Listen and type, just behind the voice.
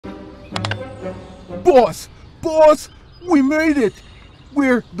Boss! Boss! We made it!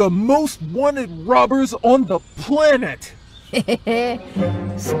 We're the most wanted robbers on the planet!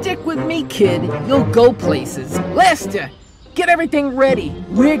 Stick with me, kid. You'll go places. Lester, get everything ready.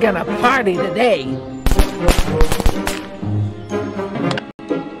 We're gonna party today.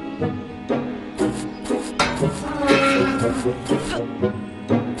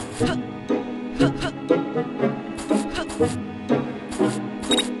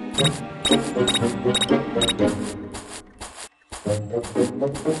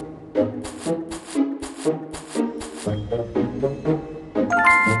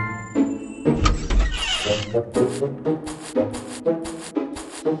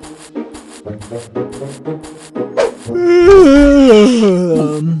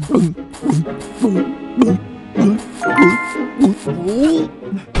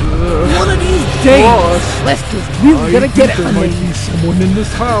 One of these days, Boss, Lester's really gonna get it there on might me. be someone in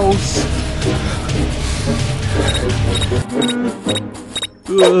this house.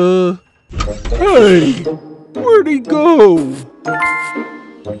 Hey! Where'd he go?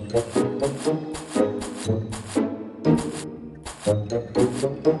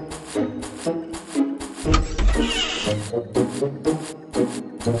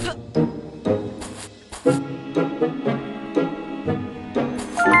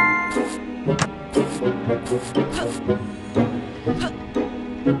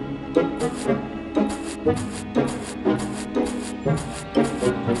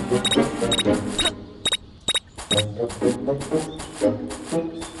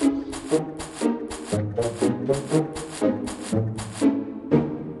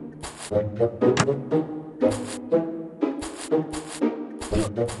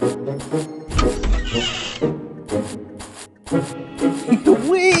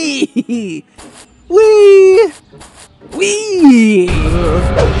 Wee! Wee! Wee!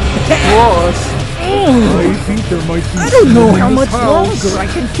 Boss, I think there might be I don't know someone how in much this house. longer I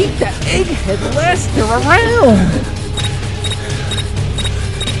can keep that egghead Lester around.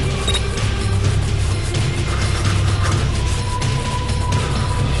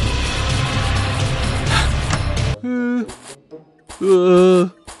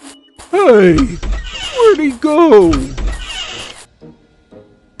 Hey! Where'd he go?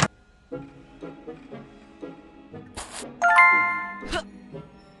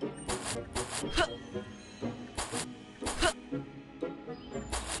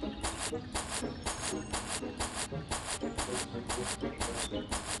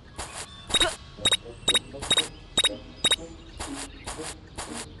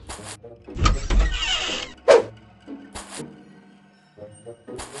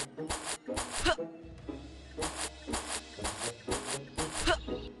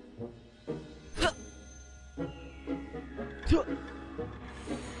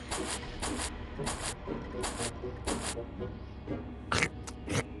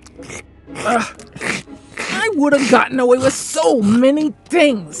 I would have gotten away with so many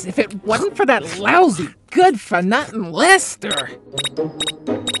things if it wasn't for that lousy, good-for-nothing Lester.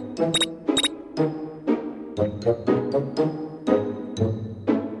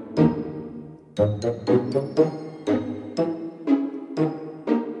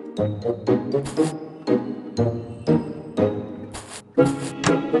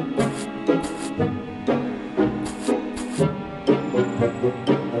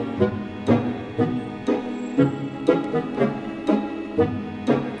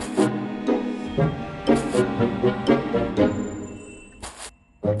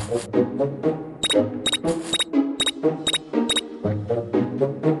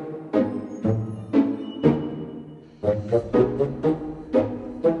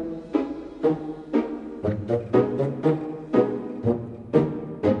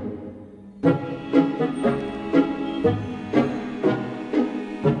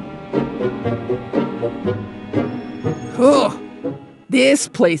 Ugh, this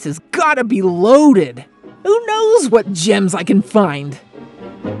place has gotta be loaded. Who knows what gems I can find?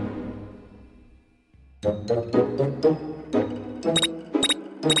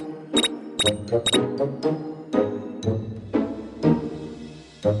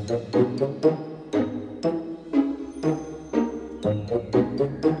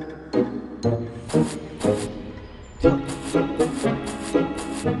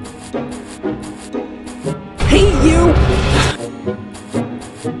 Hey, you!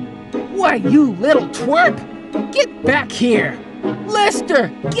 Why, you little twerp! Get back here! Lester,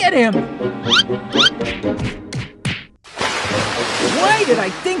 get him! Why did I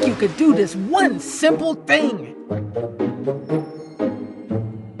think you could do this one simple thing?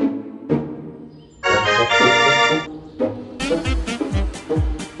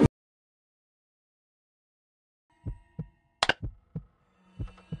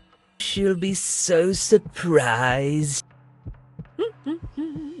 She'll be so surprised.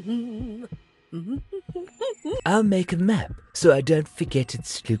 I'll make a map so I don't forget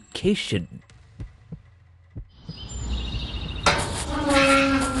its location.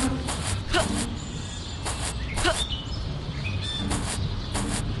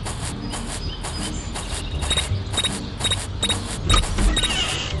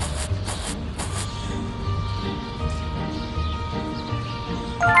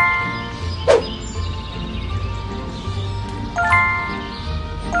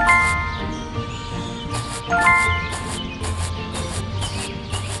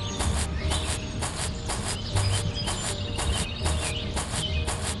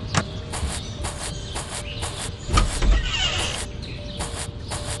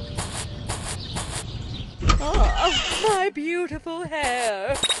 Oh, my beautiful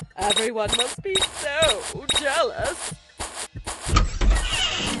hair. Everyone must be so jealous.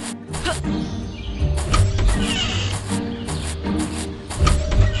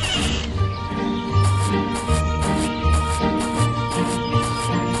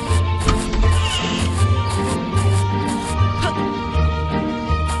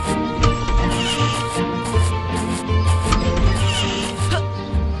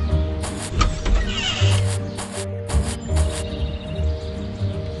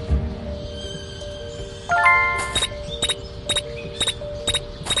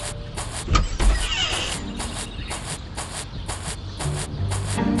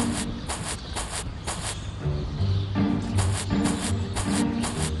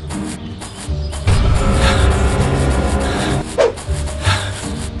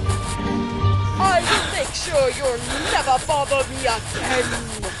 You'll never bother me again!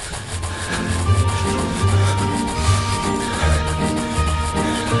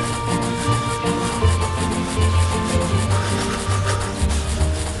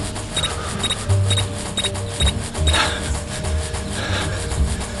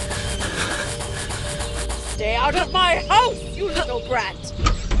 Stay out of my house, you little brat!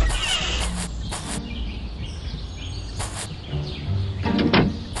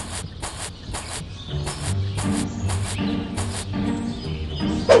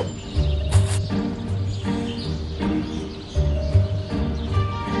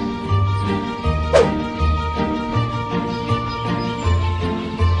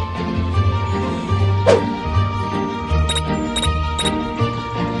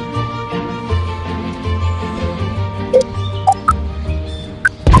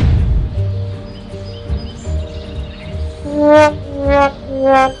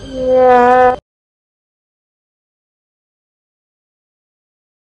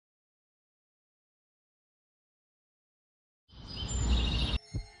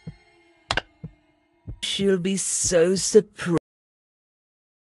 She'll be so surprised.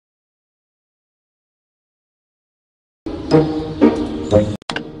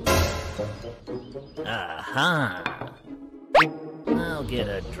 Aha! I'll get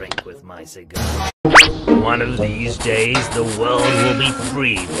a drink with my cigar. One of these days, the world will be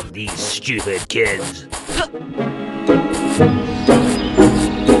free from these stupid kids.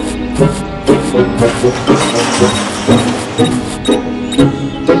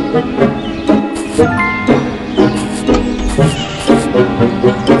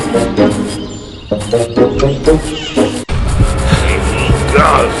 Here he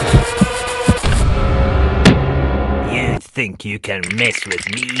goes! You think you can mess with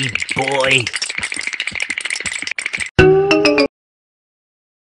me, boy?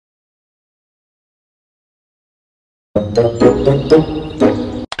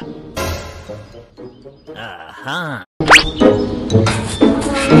 Aha!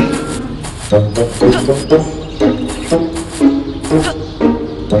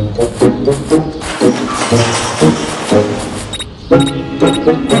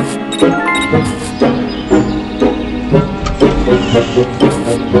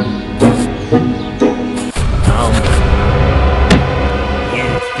 You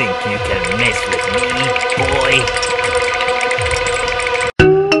think you can mess with me, boy?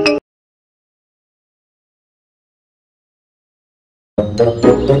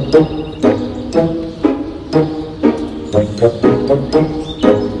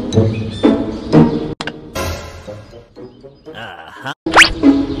 Aha.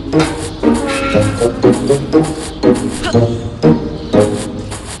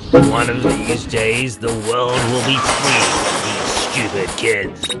 One of these days, the world will be free of these stupid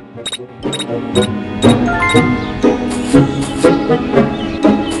kids.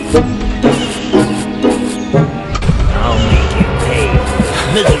 I'll make you pay for the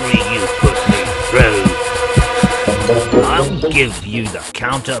misery you put me through. I'll give you the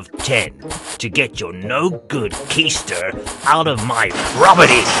count of 10 to get your no-good keister out of my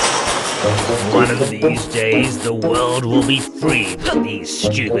property. One of these days, the world will be free from these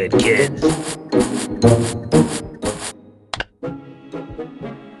stupid kids.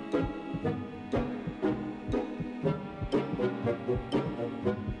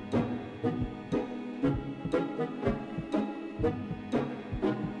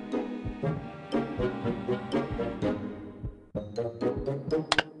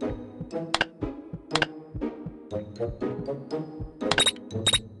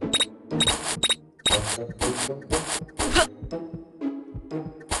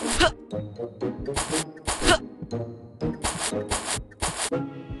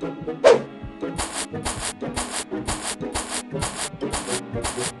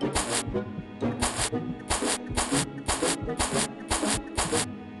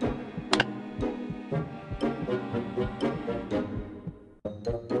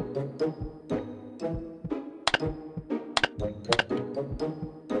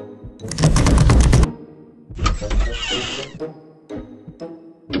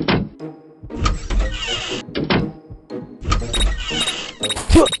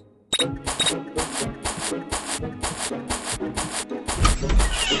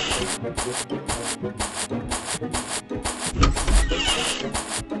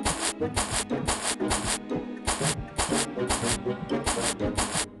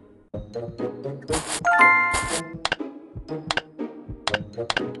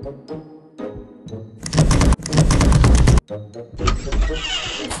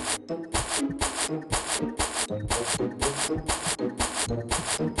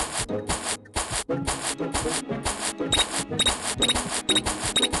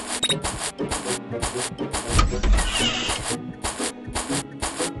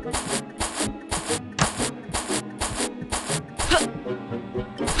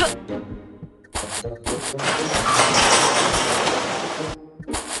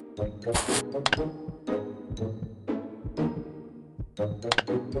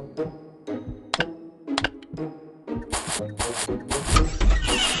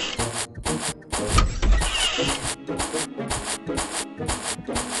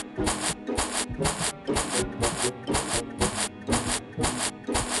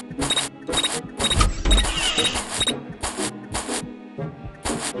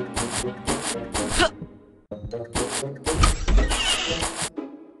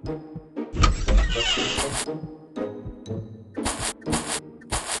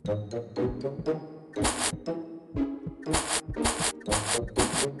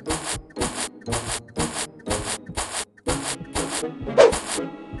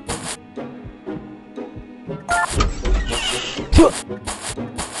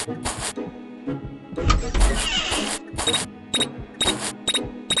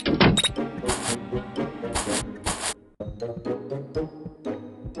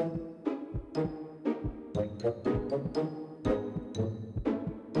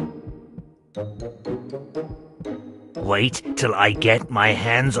 Wait till I get my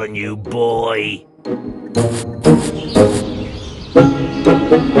hands on you, boy.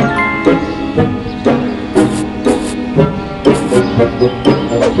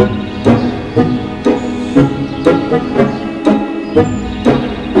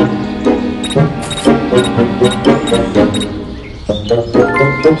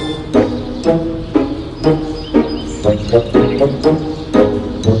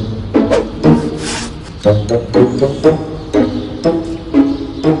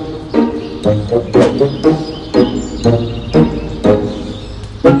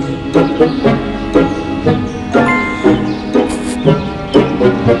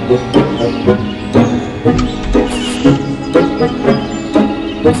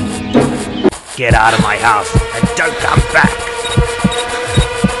 Get out of my house and don't come back!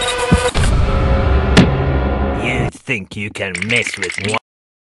 You think you can mess with one?